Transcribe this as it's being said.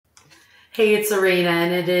Hey, it's Arena,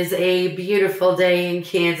 and it is a beautiful day in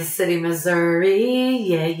Kansas City, Missouri.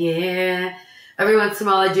 Yeah. Every once in a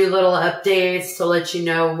while, I do little updates to let you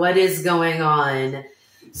know what is going on.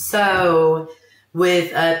 So,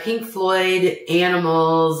 with Pink Floyd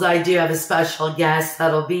Animals, I do have a special guest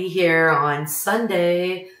that'll be here on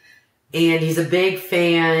Sunday, and he's a big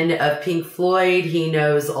fan of Pink Floyd. He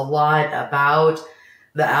knows a lot about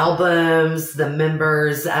the albums, the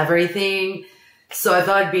members, everything. So I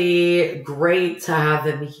thought it'd be great to have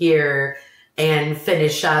him here and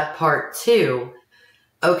finish up part 2.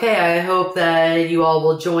 Okay, I hope that you all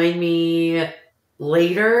will join me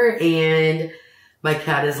later, and my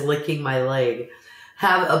cat is licking my leg.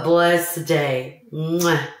 Have a blessed day.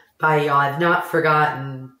 Mwah. Bye, y'all. I've not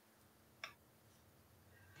forgotten.